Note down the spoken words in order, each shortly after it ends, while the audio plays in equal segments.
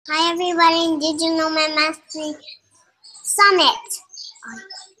Hi everybody, did you know my mastery summit?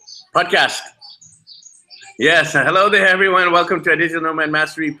 Podcast. Yes, hello there, everyone. Welcome to a Digital Nomad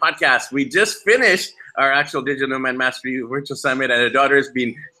Mastery podcast. We just finished our actual Digital Nomad Mastery Virtual Summit, and the daughter's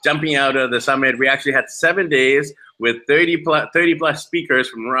been jumping out of the summit. We actually had 7 days with 30 plus speakers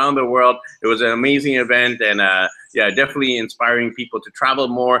from around the world. It was an amazing event, and definitely inspiring people to travel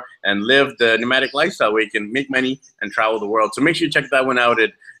more and live the nomadic lifestyle where you can make money and travel the world. So make sure you check that one out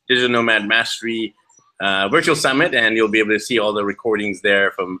at Digital Nomad Mastery Virtual Summit, and you'll be able to see all the recordings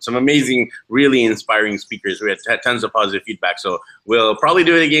there from some amazing, really inspiring speakers. We had tons of positive feedback, so we'll probably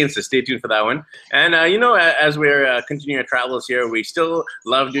do it again, so stay tuned for that one. And as we're continuing our travels here, we still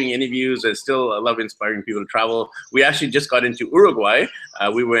love doing interviews and still love inspiring people to travel. We actually just got into Uruguay.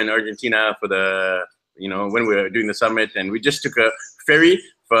 We were in Argentina for when we were doing the summit, and we just took a ferry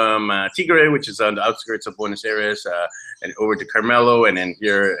from Tigre, which is on the outskirts of Buenos Aires, and over to Carmelo, and then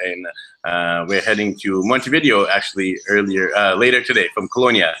here in we're heading to Montevideo actually later today from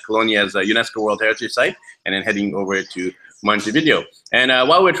Colonia. Colonia is a UNESCO World Heritage Site, and then heading over to Montevideo. And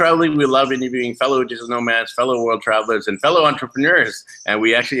while we're traveling, we love interviewing fellow digital nomads, fellow world travelers, and fellow entrepreneurs. And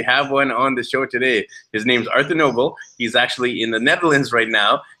we actually have one on the show today. His name's Arthur Noble. He's actually in the Netherlands right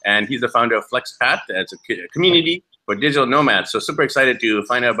now, and he's the founder of FlexPath. It's a community for digital nomads. So super excited to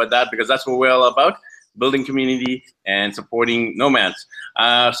find out about that, because that's what we're all about: building community and supporting nomads.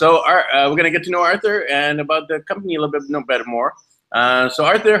 We're going to get to know Arthur and about the company a little bit more. So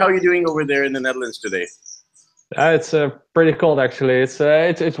Arthur, how are you doing over there in the Netherlands today? It's pretty cold, actually.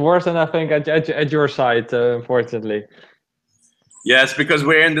 It's worse than I think at your side, unfortunately. Yes, because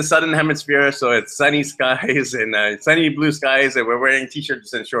we're in the southern hemisphere, so it's sunny skies and sunny blue skies, and we're wearing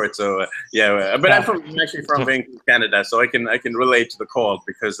t-shirts and shorts. So but I'm actually from Vancouver, Canada, so I can relate to the cold,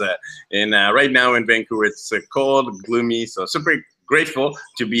 because right now in Vancouver it's cold, gloomy. So super grateful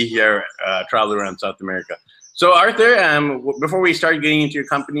to be here, traveling around South America. So Arthur, before we start getting into your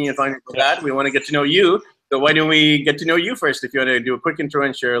company and finding out that, we want to get to know you. So why don't we get to know you first? If you want to do a quick intro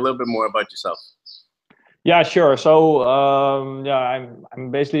and share a little bit more about yourself. Yeah, sure. So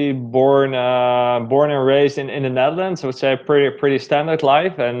I'm basically born and raised in the Netherlands. I would say pretty standard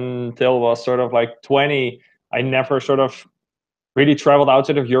life. Until I was sort of like 20, I never sort of really traveled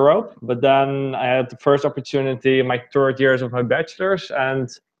outside of Europe. But then I had the first opportunity in my third years of my bachelor's, and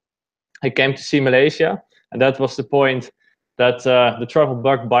I came to see Malaysia, and that was the point that the travel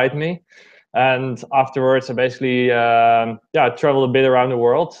bug bite me. And afterwards, I basically traveled a bit around the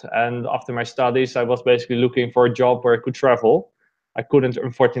world. And after my studies, I was basically looking for a job where I could travel. I couldn't,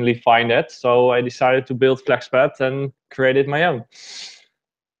 unfortunately, find it, so I decided to build FlexPath and created my own.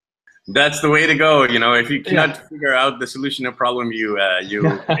 That's the way to go. If you cannot figure out the solution to a problem, you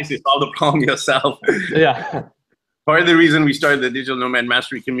basically solve the problem yourself. Yeah. Part of the reason we started the Digital Nomad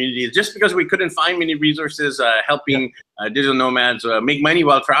Mastery community is just because we couldn't find many resources helping digital nomads make money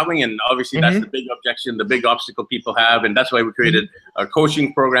while traveling. And obviously that's the big objection, the big obstacle people have. And that's why we created our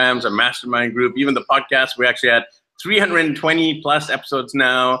coaching programs, our mastermind group, even the podcast. We actually had 320 plus episodes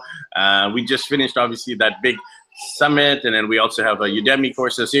now. We just finished, obviously, that big summit. And then we also have a Udemy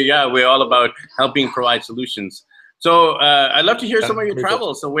courses. So we're all about helping provide solutions. So I'd love to hear some of your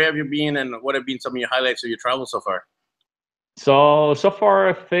travels. So where have you been, and what have been some of your highlights of your travel so far? So far,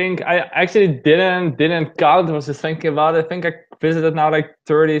 I think I actually didn't count. I was just thinking about it. I think I visited now like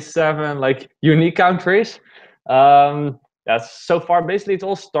 37 like unique countries. So far, basically, it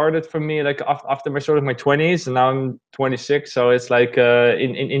all started for me like after my 20s, and now I'm 26. So it's like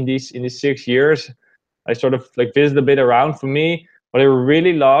in these 6 years, I sort of like visited a bit around. For me, what I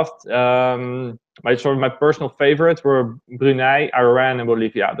really loved, my personal favorites were Brunei, Iran, and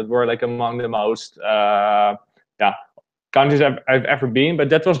Bolivia. That were like among the most countries I've ever been. But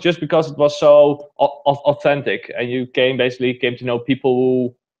that was just because it was so authentic, and you came to know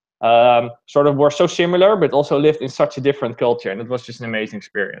people who sort of were so similar, but also lived in such a different culture, and it was just an amazing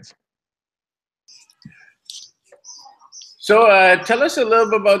experience. So tell us a little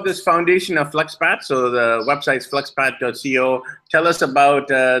bit about this foundation of FlexPath. So the website's flexpath.co. Tell us about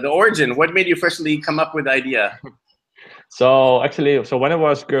the origin. What made you firstly come up with the idea? So when I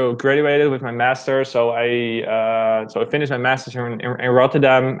was graduated with my master's, so I finished my master's in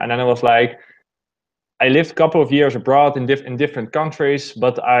Rotterdam, and then I was like, I lived a couple of years abroad in different countries,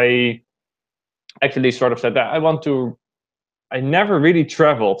 but I actually sort of said that I never really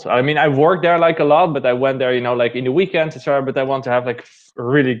traveled. I mean, I worked there like a lot, but I went there, like in the weekends, etc. But I want to have like a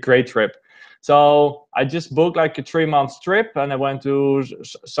really great trip. So I just booked like a 3-month trip, and I went to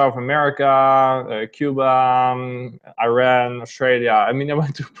South America, Cuba, Iran, Australia. I mean, I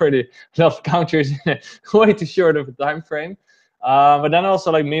went to pretty lot of countries in a way too short of a time frame. But then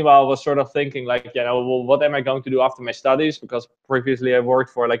also, like, meanwhile, I was sort of thinking, like, well, what am I going to do after my studies? Because previously I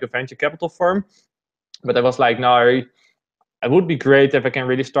worked for like a venture capital firm, but I was like, no, it would be great if I can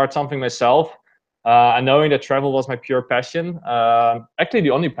really start something myself. And knowing that travel was my pure passion, actually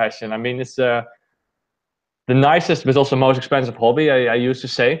the only passion. I mean, it's the nicest but also most expensive hobby, I used to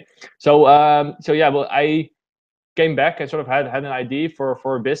say. So yeah, well, I came back and sort of had an idea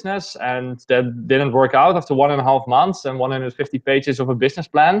for a business, and that didn't work out after 1.5 months and 150 pages of a business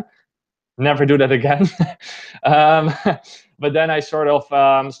plan. Never do that again. um, but then I sort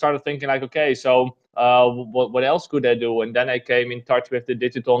of started thinking, like, okay, so what else could I do? And then I came in touch with the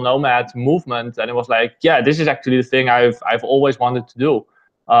digital nomad movement, and it was like, yeah, this is actually the thing I've always wanted to do.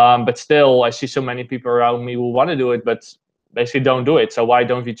 But still, I see so many people around me who want to do it, but basically don't do it. So why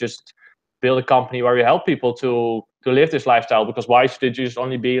don't we just build a company where we help people to live this lifestyle? Because why should it just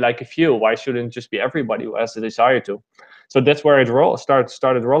only be like a few? Why shouldn't it just be everybody who has the desire to? So that's where it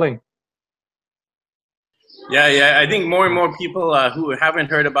started rolling. Yeah. I think more and more people who haven't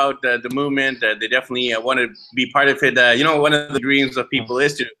heard about the movement, they definitely want to be part of it. One of the dreams of people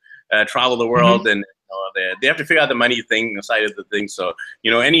is to travel the world, and they have to figure out the money thing side of the thing. So,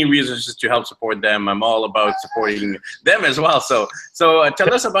 any resources to help support them, I'm all about supporting them as well. So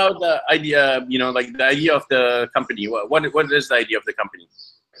tell us about the idea, like the idea of the company. What is the idea of the company?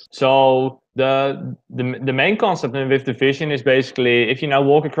 So the main concept with the vision is basically, if you now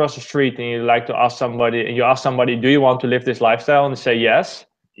walk across the street and you like to ask somebody, and you ask somebody, do you want to live this lifestyle? And they say yes.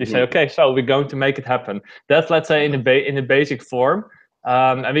 You say, okay, so we're going to make it happen. That's, let's say, in the basic form.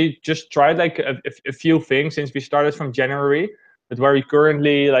 And we just tried like a few things since we started from January. But where we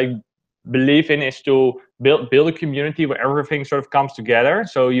currently like believe in is to build a community where everything sort of comes together.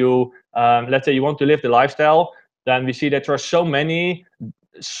 So you, let's say you want to live the lifestyle, then we see that there are so many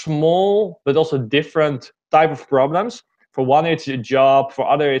small but also different type of problems. For one, it's a job. For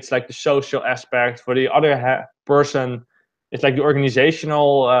other, it's like the social aspect. For the other person, it's like the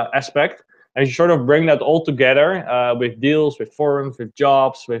organizational aspect. And you sort of bring that all together with deals, with forums, with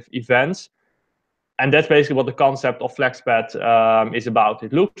jobs, with events. And that's basically what the concept of FlexPath is about.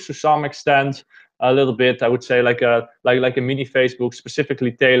 It looks to some extent a little bit, I would say, like a mini Facebook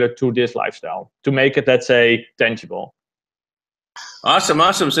specifically tailored to this lifestyle to make it, let's say, tangible.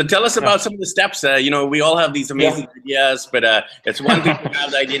 Awesome. So tell us about some of the steps. We all have these amazing ideas, but it's one thing to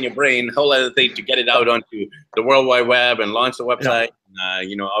have the idea in your brain, a whole other thing to get it out onto the World Wide Web and launch the website.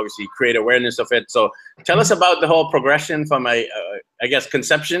 Obviously create awareness of it. So tell us about the whole progression from I guess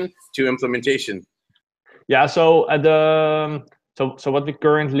conception to implementation. Yeah. So so what we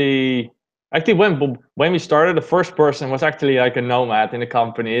currently actually when we started, the first person was actually like a nomad in the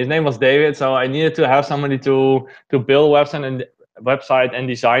company. His name was David. So I needed to have somebody to build a website and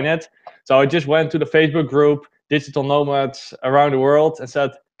design it. So I just went to the Facebook group Digital Nomads Around the World and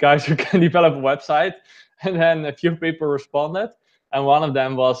said, guys, you can develop a website. And then a few people responded, and one of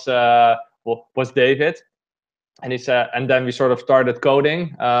them was David. And he said, and then we sort of started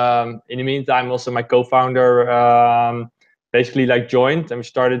coding. In the meantime, also my co-founder basically like joined, and we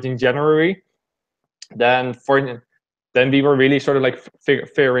started in January. Then we were really sort of like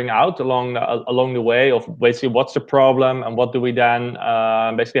figuring out along the way of basically what's the problem and what do we then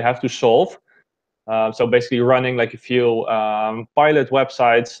basically have to solve. So basically running like a few pilot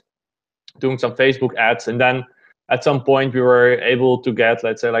websites, doing some Facebook ads, and then at some point we were able to get,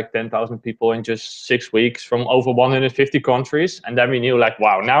 let's say, like 10,000 people in just 6 weeks from over 150 countries. And then we knew, like,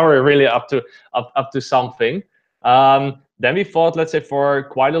 wow, now we're really up to something. Then we thought, let's say, for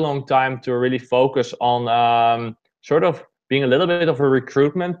quite a long time to really focus on sort of being a little bit of a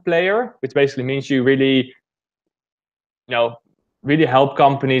recruitment player, which basically means you really, really help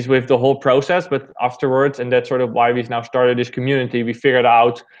companies with the whole process. But afterwards, and that's sort of why we've now started this community, we figured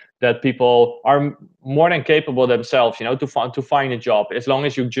out that people are more than capable themselves, to find a job, as long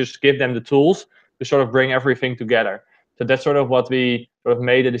as you just give them the tools to sort of bring everything together. So that's sort of what we sort of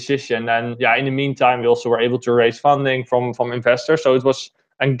made a decision. And yeah, in the meantime, we also were able to raise funding from investors. So it was,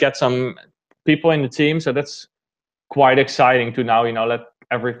 and get some people in the team. So that's quite exciting to now, let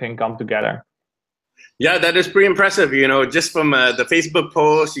everything come together. Yeah, that is pretty impressive. Just from the Facebook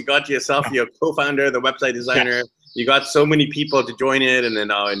post, you got yourself your co-founder, the website designer. Yeah. You got so many people to join it, and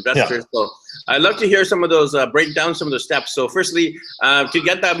then investors. Yeah. So I'd love to hear some of those, break down some of the steps. So firstly, to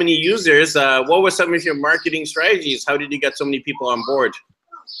get that many users, what were some of your marketing strategies? How did you get so many people on board?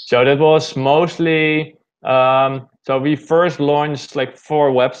 So that was mostly, so we first launched like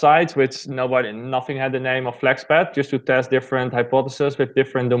 4 websites, which nothing had the name of FlexPath, just to test different hypotheses with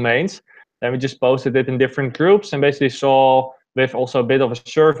different domains. Then we just posted it in different groups and basically saw with also a bit of a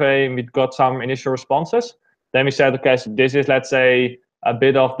survey, and we got some initial responses. then we said, okay, so this is, let's say, a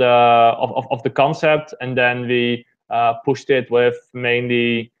bit of the concept, and then we pushed it with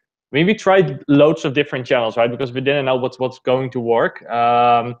mainly. I mean, we tried loads of different channels, right? Because we didn't know what's going to work.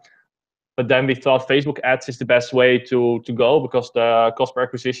 But then we thought Facebook ads is the best way to go because the cost per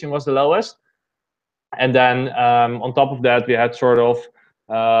acquisition was the lowest. And then on top of that, we had sort of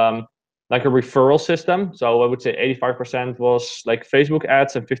like a referral system. So I would say 85% was like Facebook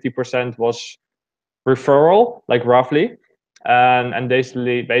ads and 50% was referral, like roughly. And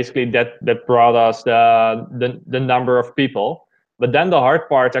basically that brought us the number of people. But then the hard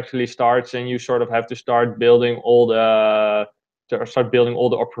part actually starts, and you sort of have to start building all the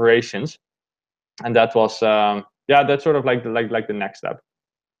operations. And that was that's sort of like the next step.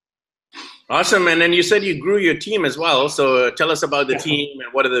 Awesome. And then you said you grew your team as well. So tell us about the team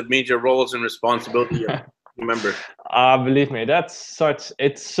and what are the major roles and responsibilities of the member. Believe me,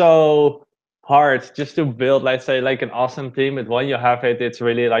 it's so hard just to build, let's say, like an awesome team. But when you have it, it's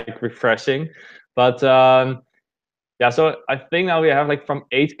really like refreshing. But so I think now we have like from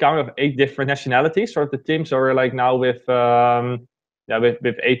 8 different nationalities, sort of the team. So we're like now with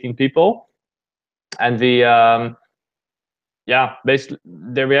 18 people. And we basically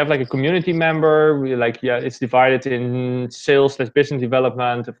there we have like a community member. We it's divided in sales, business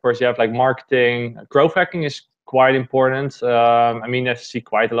development. Of course, you have like marketing. Growth hacking is quite important. I mean, I see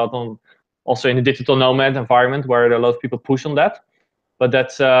quite a lot on also in the digital nomad environment where a lot of people push on that. But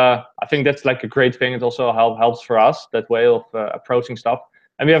that's I think that's like a great thing. It also helps for us, that way of approaching stuff.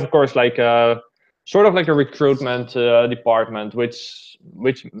 And we have, of course, like sort of like a recruitment department, which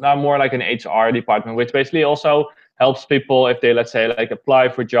now more like an HR department, which basically also helps people if they, let's say, like apply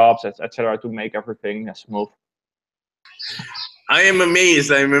for jobs, etc., to make everything smooth. I am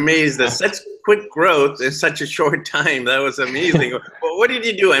amazed. I'm amazed at such quick growth in such a short time. That was amazing. Well, what did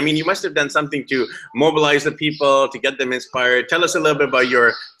you do? I mean, you must have done something to mobilize the people, to get them inspired. Tell us a little bit about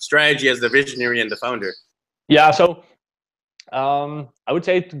your strategy as the visionary and the founder. Yeah, so I would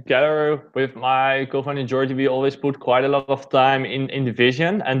say together with my co-founder Georgie, we always put quite a lot of time in the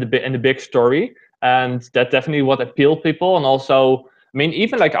vision and the big story, and that definitely what appealed people. And also, I mean,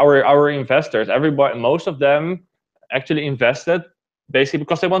 even like our investors, everybody, most of them actually invested basically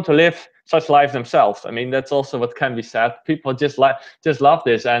because they want to live such life themselves. I mean, that's also what can be said. People just love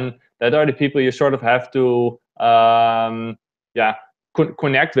this, and that are the people you sort of have to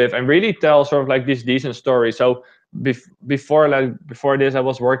connect with and really tell sort of like this decent story. So before this, I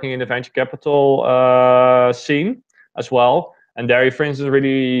was working in the venture capital scene as well, and there you, for instance,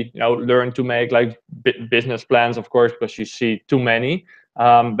 really learn to make like business plans, of course, because you see too many.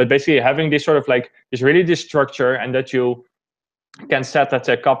 But basically having this sort of like this structure, and that you can set, let's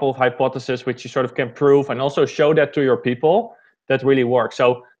say, a couple of hypotheses which you sort of can prove and also show that to your people, that really works.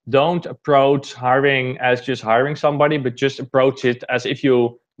 So don't approach hiring as just hiring somebody, but just approach it as if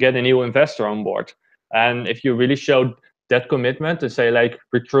you get a new investor on board. And if you really show that commitment to say like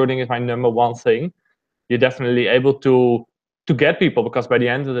recruiting is my number one thing, you're definitely able to get people, because by the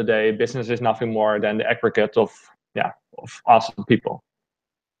end of the day, business is nothing more than the aggregate of awesome people.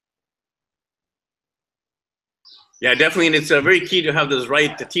 Yeah, definitely. And it's very key to have those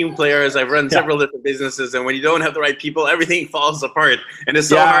right team players. I've run several different businesses, and when you don't have the right people, everything falls apart. And it's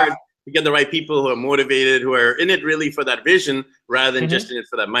so hard to get the right people who are motivated, who are in it really for that vision rather than just in it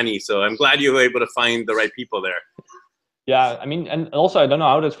for that money. So I'm glad you were able to find the right people there. Yeah, I mean, and also I don't know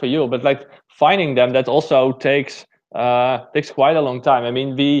how that's for you, but like finding them, that also takes quite a long time. I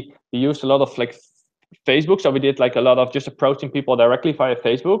mean, we used a lot of like Facebook, so we did like a lot of just approaching people directly via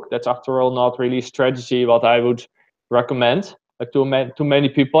Facebook. That's after all not really strategy what I would recommend like too many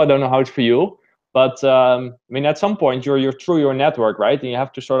people. I don't know how it's for you, but I mean, at some point you're through your network, right? And you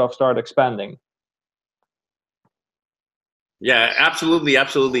have to sort of start expanding. Yeah, absolutely,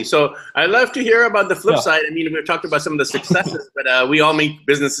 absolutely. So I'd love to hear about the flip side. I mean, we've talked about some of the successes, but we all make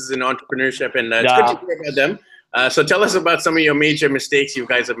businesses in entrepreneurship, and it's good to hear about them. So tell us about some of your major mistakes you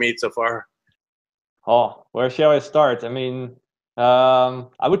guys have made so far. Oh, where shall I start? I mean,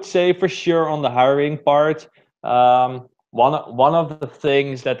 I would say for sure on the hiring part, one of the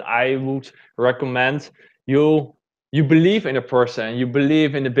things that I would recommend, you believe in a person, you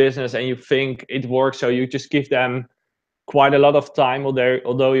believe in the business, and you think it works, so you just give them quite a lot of time,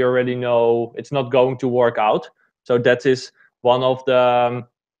 although you already know it's not going to work out. So that is one of the,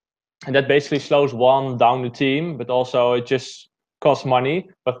 and that basically slows down the team, but also it just costs money.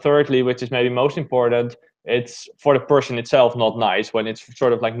 But thirdly, which is maybe most important, it's for the person itself not nice when it's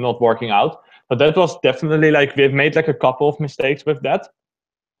sort of like not working out. But that was definitely like, we've made like a couple of mistakes with that.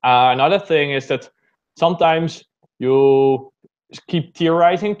 Another thing is that sometimes you keep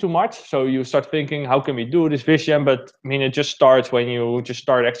theorizing too much. So you start thinking, how can we do this vision? But I mean, it just starts when you just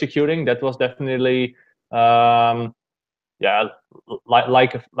start executing. That was definitely, yeah,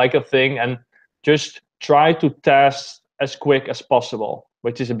 like a thing. And just try to test as quick as possible,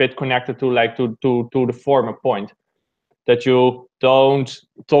 which is a bit connected to like to the former point, that you don't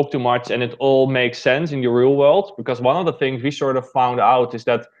talk too much and it all makes sense in the real world. Because one of the things we sort of found out is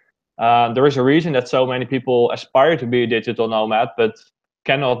that there is a reason that so many people aspire to be a digital nomad but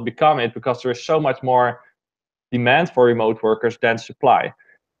cannot become it, because there is so much more demand for remote workers than supply.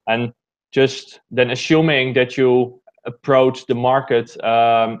 And just then assuming that you approach the market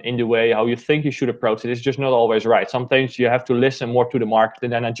in the way how you think you should approach it is just not always right. Sometimes you have to listen more to the market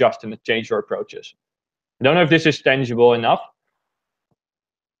and then adjust and change your approaches. I don't know if this is tangible enough.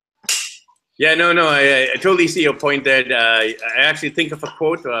 Yeah, no, I totally see your point there. I actually think of a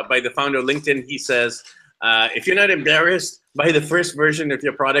quote by the founder of LinkedIn. He says, if you're not embarrassed by the first version of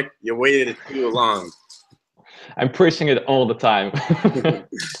your product, you waited too long. I'm preaching it all the time.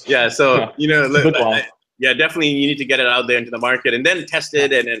 Yeah, so, you know, good one. Yeah, definitely you need to get it out there into the market and then test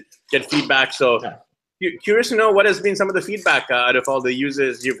it and then get feedback. So curious to know what has been some of the feedback out of all the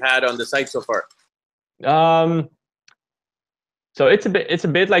users you've had on the site so far. So it's a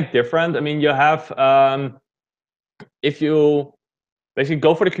bit like different. I mean, you have if you basically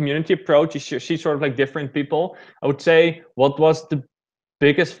go for the community approach, you see sort of like different people. I would say what was the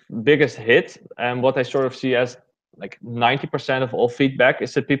biggest hit, and what I sort of see as like 90% of all feedback,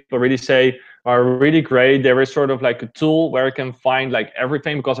 is that people really say are really great. There is sort of like a tool where I can find like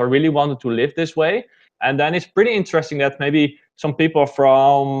everything, because I really wanted to live this way. And then it's pretty interesting that maybe some people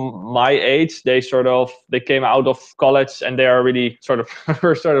from my age, they came out of college and they are really sort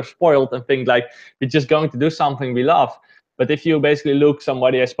of spoiled and think like we're just going to do something we love. But if you basically look,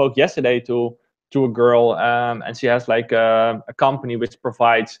 somebody I spoke yesterday to a girl, and she has like a company which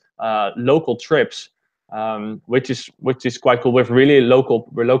provides local trips, which is quite cool, with really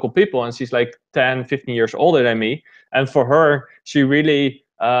local people, and she's like 10-15 years older than me. And for her, she really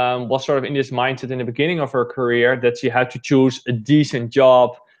was sort of in this mindset in the beginning of her career that she had to choose a decent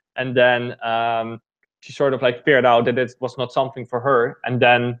job, and then she sort of like figured out that it was not something for her. And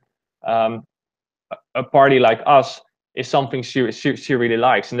then a party like us is something she really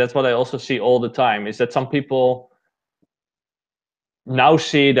likes. And that's what I also see all the time, is that some people now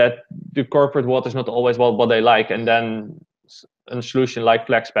see that the corporate world is not always what they like, and then a solution like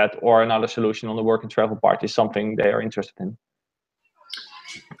FlexPath or another solution on the work and travel part is something they are interested in.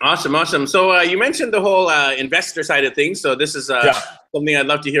 Awesome. So you mentioned the whole investor side of things. So this is something I'd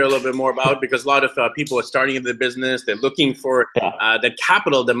love to hear a little bit more about, because a lot of people are starting in the business. They're looking for the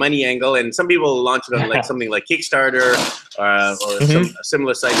capital, the money angle, and some people launch it on like something like Kickstarter or some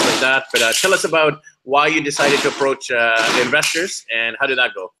similar sites like that. But tell us about why you decided to approach investors, and how did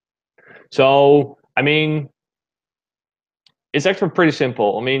that go? So, I mean, it's actually pretty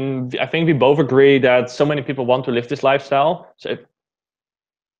simple. I mean, I think we both agree that so many people want to live this lifestyle.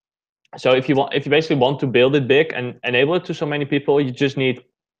 So if you basically want to build it big and enable it to so many people, you just need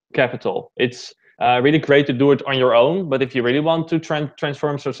capital. It's really great to do it on your own, but if you really want to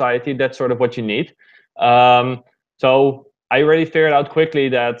transform society, that's sort of what you need. So I already figured out quickly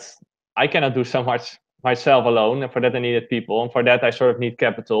that I cannot do so much myself alone, and for that I needed people, and for that I sort of need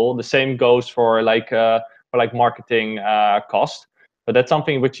capital. The same goes for like marketing cost, but that's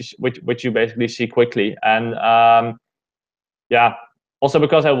something which you basically see quickly. And also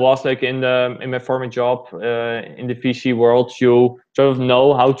because I was like in my former job in the VC world, you sort of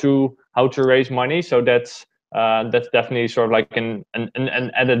know how to raise money. So that's definitely sort of like an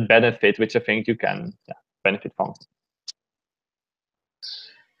added benefit, which I think you can benefit from.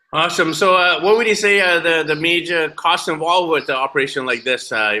 Awesome. So what would you say the major costs involved with the operation like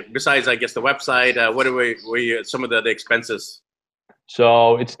this, besides, I guess, the website? What were some of the expenses?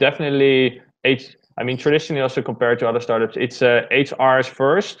 So it's definitely traditionally also compared to other startups, it's HR is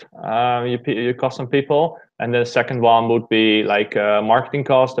first. You cost some people, and the second one would be like marketing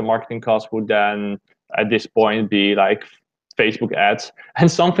cost. The marketing cost would then at this point be like Facebook ads. And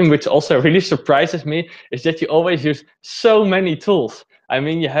something which also really surprises me is that you always use so many tools. I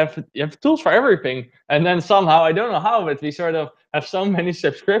mean, you have tools for everything, and then somehow, I don't know how, but we sort of have so many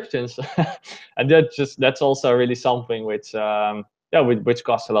subscriptions, and that's also really something which which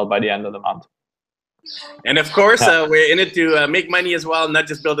costs a lot by the end of the month. And of course, we're in it to make money as well, not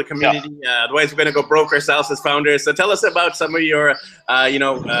just build a community. Otherwise, we're going to go broke ourselves as founders. So tell us about some of your,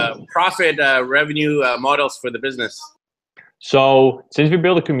 profit revenue models for the business. So since we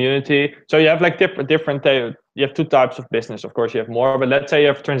build a community, so you have like different you have two types of business. Of course, you have more, but let's say you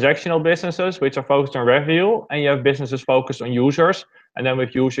have transactional businesses which are focused on revenue, and you have businesses focused on users. And then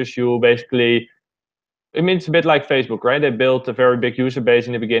with users, you basically, I mean, it's a bit like Facebook, right? They built a very big user base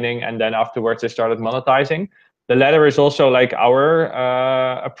in the beginning, and then afterwards they started monetizing. The latter is also like our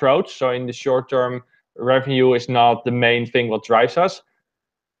approach. So in the short term, revenue is not the main thing what drives us.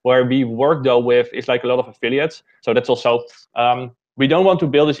 Where we work though with is like a lot of affiliates. So that's also, we don't want to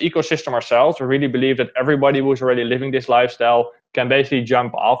build this ecosystem ourselves. We really believe that everybody who's already living this lifestyle can basically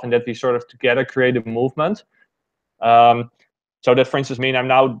jump off, and that we sort of together create a movement. So that, for instance, mean I'm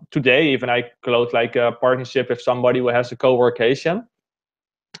now today, even I close like a partnership with somebody who has a co-worcation.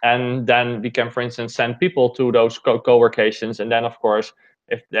 And then we can, for instance, send people to those co-workations. And then, of course,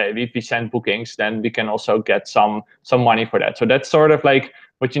 if we send bookings, then we can also get some money for that. So that's sort of like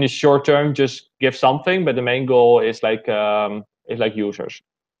what in the short term just give something, but the main goal is like users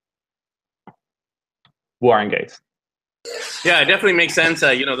who are engaged. Yeah, it definitely makes sense.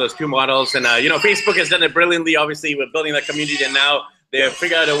 Those two models, and Facebook has done it brilliantly. Obviously, with building that community, and now they have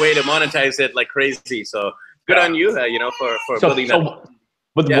figured out a way to monetize it like crazy. So good on you, for building that.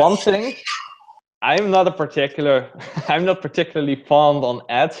 But one thing, I'm not particularly fond on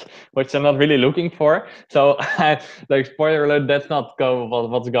ads, which I'm not really looking for. So, like spoiler alert, that's not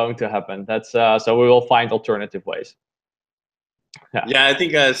what's going to happen. That's so we will find alternative ways. Yeah, I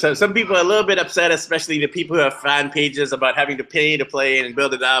think some people are a little bit upset, especially the people who have fan pages, about having to pay to play and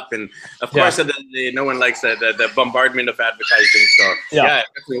build it up. And of course, no one likes the bombardment of advertising. So yeah,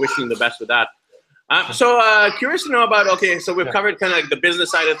 definitely wishing the best with that. So curious to know about, okay, so we've covered kind of like the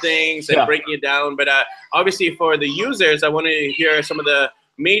business side of things and breaking it down, but obviously for the users, I want to hear some of the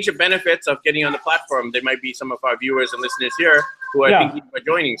major benefits of getting on the platform. There might be some of our viewers and listeners here who are thinking about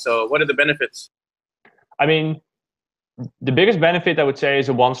joining. So what are the benefits? I mean, the biggest benefit I would say is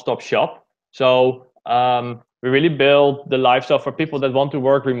a one-stop shop. So we really build the lifestyle for people that want to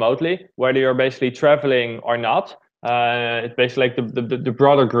work remotely, whether you're basically traveling or not. It's basically like the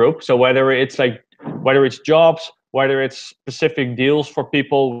broader group. So whether it's jobs, whether it's specific deals for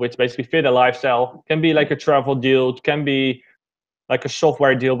people which basically fit a lifestyle, can be like a travel deal, it can be like a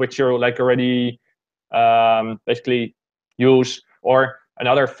software deal which you're like already basically use, or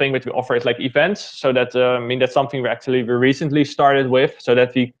another thing which we offer is like events. So that that's something we recently started with, so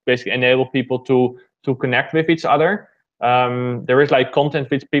that we basically enable people to connect with each other. There is like content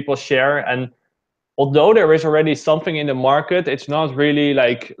which people share, and although there is already something in the market, it's not really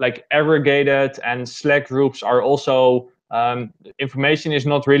like aggregated, and Slack groups are also information is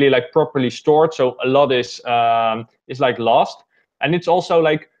not really like properly stored, so a lot is like lost. And it's also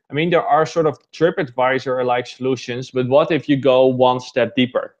like, I mean, there are sort of TripAdvisor like solutions, but what if you go one step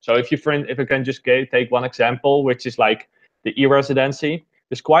deeper? So if I can just take one example, which is like the e-residency,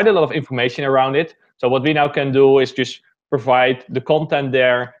 there's quite a lot of information around it. So what we now can do is just provide the content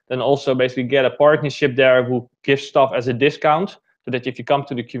there, then also basically get a partnership there who gives stuff as a discount, so that if you come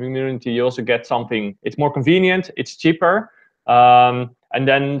to the community, you also get something. It's more convenient, it's cheaper, and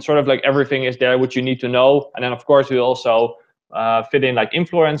then sort of like everything is there what you need to know. And then of course we also fit in like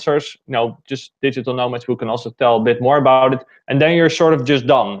influencers, just digital nomads who can also tell a bit more about it. And then you're sort of just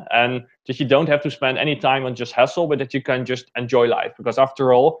done, and that you don't have to spend any time on just hassle, but that you can just enjoy life. Because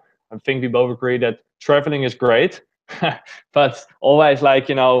after all, I think we both agree that traveling is great, but always like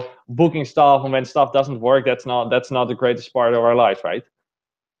booking stuff, and when stuff doesn't work, that's not the greatest part of our life, right?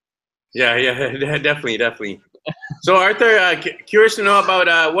 Yeah, definitely. So Arthur, curious to know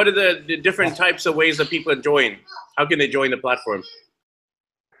about what are the different types of ways that people join. How can they join the platform?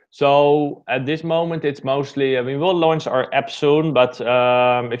 So at this moment, it's mostly, we will launch our app soon, but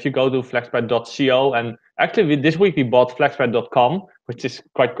if you go to flexpad.co, and actually this week we bought flexpad.com, which is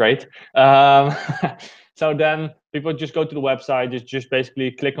quite great. So then people just go to the website, just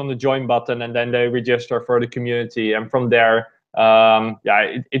basically click on the join button, and then they register for the community. And from there,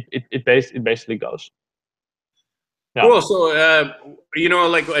 it basically goes. Yeah. Cool. So,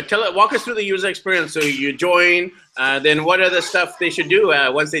 walk us through the user experience. So you join, then what are the stuff they should do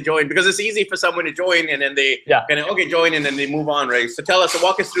once they join? Because it's easy for someone to join and then they join and then they move on, right? So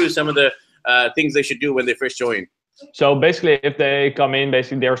walk us through some of the things they should do when they first join. So basically, if they come in,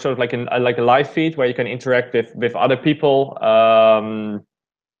 basically they're sort of like a live feed where you can interact with other people. Then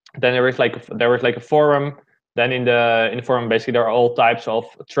there is like a forum. Then in the forum, basically there are all types of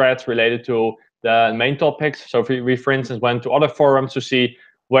threads related to the main topics. So if we for instance went to other forums to see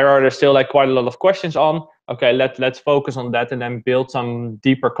where are there still like quite a lot of questions on. Okay, let's focus on that and then build some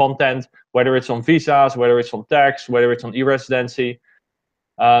deeper content, whether it's on visas, whether it's on tax, whether it's on e-residency.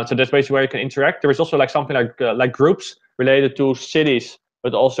 So that's basically where you can interact. There is also like something like groups related to cities,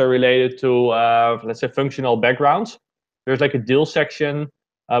 but also related to let's say functional backgrounds. There's like a deal section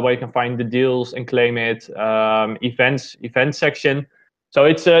where you can find the deals and claim it. Event section. So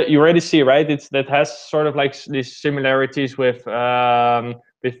it's you already see, right? It's that has sort of like these similarities with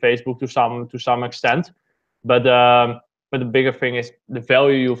Facebook to some extent, but the bigger thing is the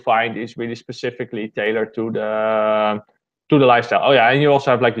value you find is really specifically tailored to the lifestyle. Oh yeah, and you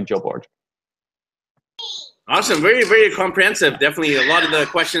also have like the job board. Awesome, very, very comprehensive. Definitely a lot of the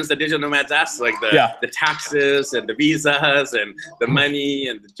questions that digital nomads ask, like the taxes and the visas and the money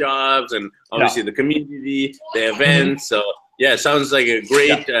and the jobs and obviously the community, the events. So yeah, it sounds like a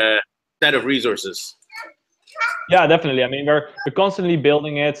great set of resources. Yeah, definitely. I mean, we're constantly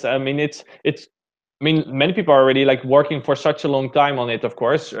building it. I mean, it's. I mean, many people are already like working for such a long time on it, of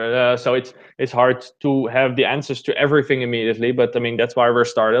course. So it's hard to have the answers to everything immediately. But I mean, that's why we're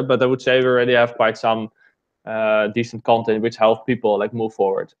started. But I would say we already have quite some decent content which help people like move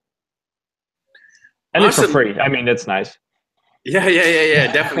forward. And awesome. It's for free. I mean, that's nice.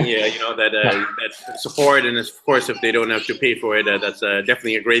 Yeah, definitely. You know that support, and of course, if they don't have to pay for it, that's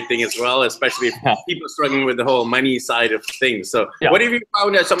definitely a great thing as well. Especially if people struggling with the whole money side of things. So, what have you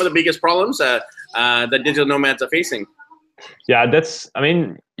found as some of the biggest problems that digital nomads are facing? Yeah, that's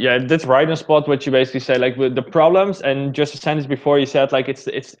right on spot. What you basically say, like with the problems, and just a sentence before you said like it's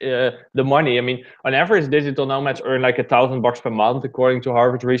the money. I mean, on average, digital nomads earn like $1,000 per month, according to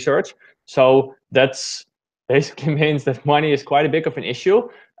Harvard research. So that's basically means that money is quite a big of an issue.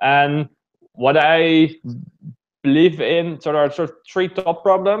 And what I believe in, so there are sort of three top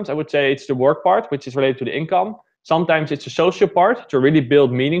problems. I would say it's the work part, which is related to the income. Sometimes it's the social part, to really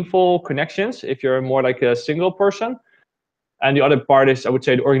build meaningful connections if you're more like a single person. And the other part is, I would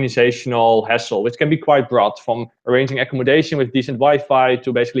say, the organizational hassle, which can be quite broad, from arranging accommodation with decent Wi-Fi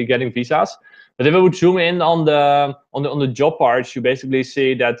to basically getting visas. But if I would zoom in on the job parts, you basically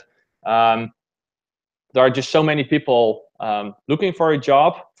see that there are just so many people looking for a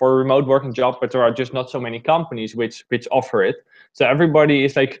job, for a remote working job, but there are just not so many companies which offer it. So everybody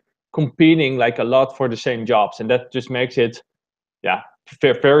is like competing like a lot for the same jobs, and that just makes it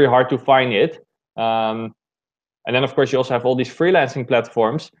very hard to find it. And then of course you also have all these freelancing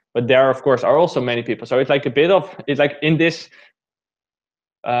platforms, but there of course are also many people. So it's like it's like in this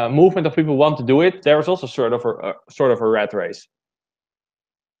movement of people who want to do it, there is also sort of a rat race.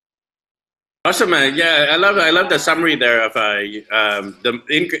 Awesome, man. Yeah, I love the summary there of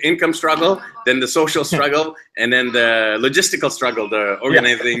the income struggle, then the social struggle, and then the logistical struggle, the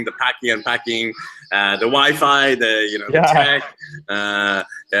organizing, the packing, unpacking, the Wi-Fi, the tech,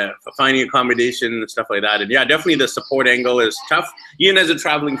 finding accommodation and stuff like that. And yeah, definitely the support angle is tough. Even as a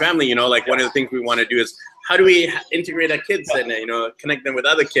traveling family, like one of the things we want to do is how do we integrate our kids and connect them with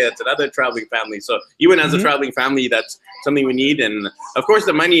other kids and other traveling families. So even as a traveling family, that's something we need. And of course,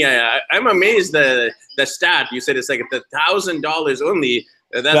 the money. I'm amazed the stat you said it's like $1,000 only.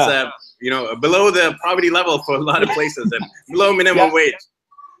 That's below the poverty level for a lot of places and below minimum wage.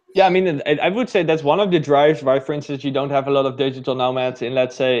 Yeah, I mean, I would say that's one of the drives why, for instance, you don't have a lot of digital nomads in,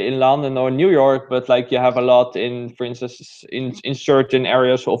 let's say, in London or New York, but like you have a lot in, for instance, in certain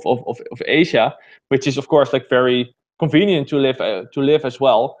areas of Asia, which is of course like very convenient to live as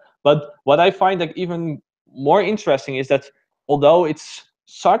well. But what I find like even more interesting is that although it's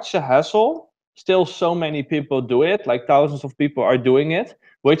such a hassle, still so many people do it. Like thousands of people are doing it,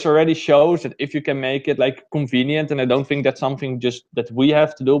 which already shows that if you can make it like convenient, and I don't think that's something just that we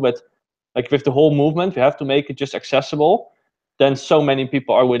have to do, but like with the whole movement, we have to make it just accessible, then so many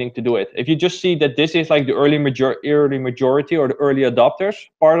people are willing to do it. If you just see that this is like the early majority or the early adopters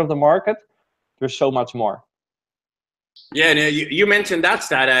part of the market, there's so much more. Yeah, and you mentioned that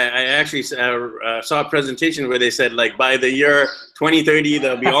stat. I actually saw a presentation where they said like by the year 2030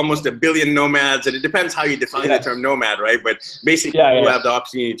 there'll be almost 1 billion nomads, and it depends how you define the term nomad, right? But basically, people have the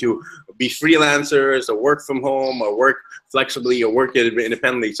opportunity to be freelancers or work from home or work flexibly or work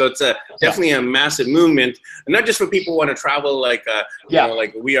independently. So it's definitely a massive movement, and not just for people who want to travel like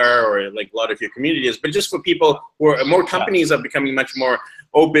like we are or like a lot of your communities, but just for people who are more companies are becoming much more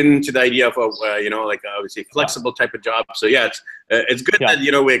open to the idea of like obviously flexible type of job. So yeah, it's good that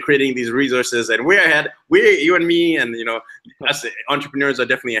we're creating these resources, and we're ahead. You and me, and us entrepreneurs are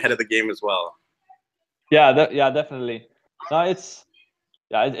definitely ahead of the game as well. Yeah, definitely. No, it's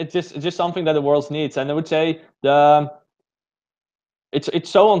just something that the world needs, and I would say it's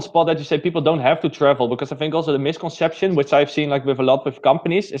so on spot that you say people don't have to travel, because I think also the misconception, which I've seen like with a lot of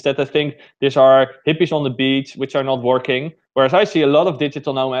companies, is that they think these are hippies on the beach which are not working. Whereas I see a lot of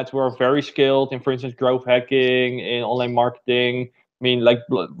digital nomads who are very skilled in, for instance, growth hacking, in online marketing, I mean like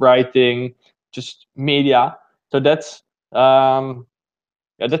writing, just media. So that's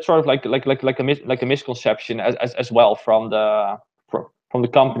Yeah, that's sort of like a misconception as well from the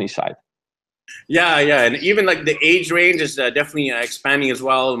company side. Yeah, yeah, and even like the age range is definitely expanding as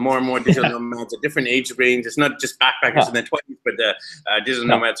well. More and more digital nomads, a different age range. It's not just backpackers in their 20s, but digital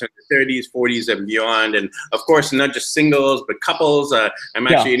nomads in their 30s, 40s, and beyond. And of course, not just singles, but couples. I'm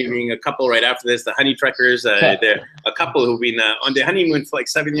actually interviewing a couple right after this, the Honey Trekkers. They're a couple who've been on their honeymoon for like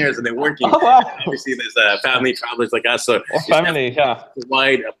 7 years, and they're working. Oh, wow. Obviously, there's family travelers like us, so family, a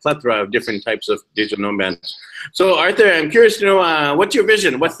wide plethora of different types of digital nomads. So Arthur, I'm curious to know what's your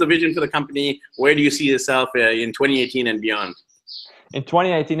vision? What's the vision for the company? Where do you see yourself in 2018 and beyond? In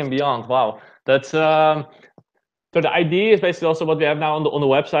 2018 and beyond, wow, that's so the idea is basically also what we have now on the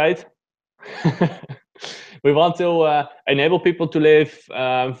website. We want to enable people to live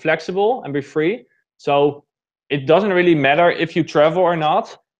flexible and be free. So it doesn't really matter if you travel or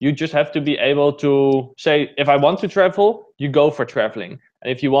not. You just have to be able to say, if I want to travel, you go for traveling.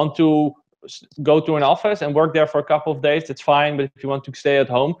 And if you want to go to an office and work there for a couple of days, that's fine. But if you want to stay at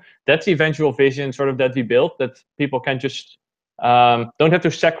home, that's the eventual vision sort of that we built, that people can just don't have to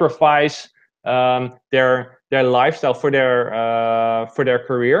sacrifice their lifestyle for their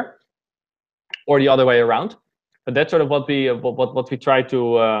career, or the other way around. But that's sort of what we try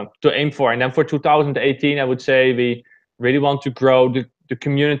to aim for. And then for 2018, I would say we really want to grow the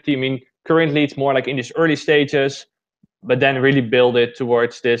community. I mean, currently it's more like in these early stages, but then really build it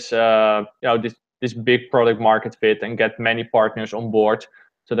towards this this big product market fit and get many partners on board,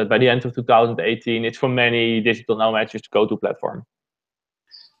 so that by the end of 2018, it's for many digital nomads just go-to platform.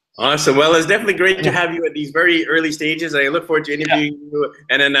 Awesome. Well, it's definitely great to have you at these very early stages. I look forward to interviewing you,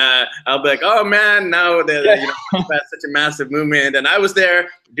 and then I'll be like, oh man, now that's such a massive movement. And I was there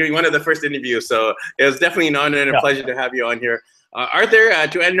doing one of the first interviews, so it was definitely an honor and a pleasure to have you on here. Arthur,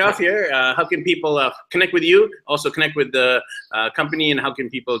 to end off here, how can people connect with you, also connect with the company, and how can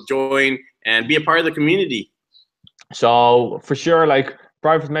people join and be a part of the community? So for sure, like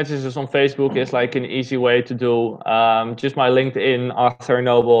private messages on Facebook is like an easy way to do. Just my LinkedIn, Arthur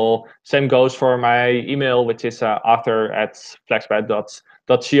Noble. Same goes for my email, which is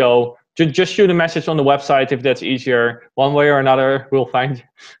arthur@flexpad.co. Just shoot a message on the website if that's easier. One way or another, we'll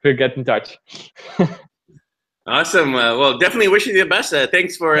get in touch. Awesome. Well, definitely wish you the best.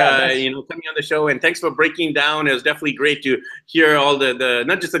 Thanks for coming on the show, and thanks for breaking down. It was definitely great to hear all the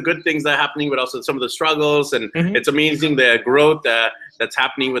not just the good things that are happening, but also some of the struggles. And it's amazing the growth that's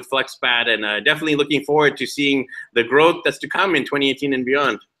happening with FlexPad, and definitely looking forward to seeing the growth that's to come in 2018 and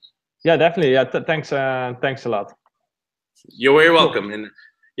beyond. Yeah, definitely. Yeah, thanks a lot. You're very welcome. And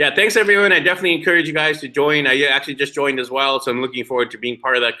yeah, thanks everyone. I definitely encourage you guys to join. I actually just joined as well, so I'm looking forward to being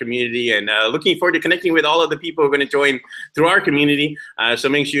part of that community, and looking forward to connecting with all of the people who are going to join through our community. So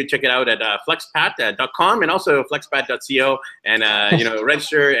make sure you check it out at flexpad.com and also flexpad.co, and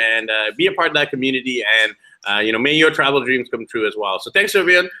register and be a part of that community, and may your travel dreams come true as well. So thanks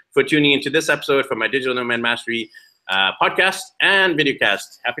everyone for tuning into this episode from my Digital Nomad Mastery podcast and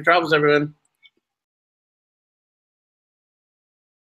videocast. Happy travels, everyone.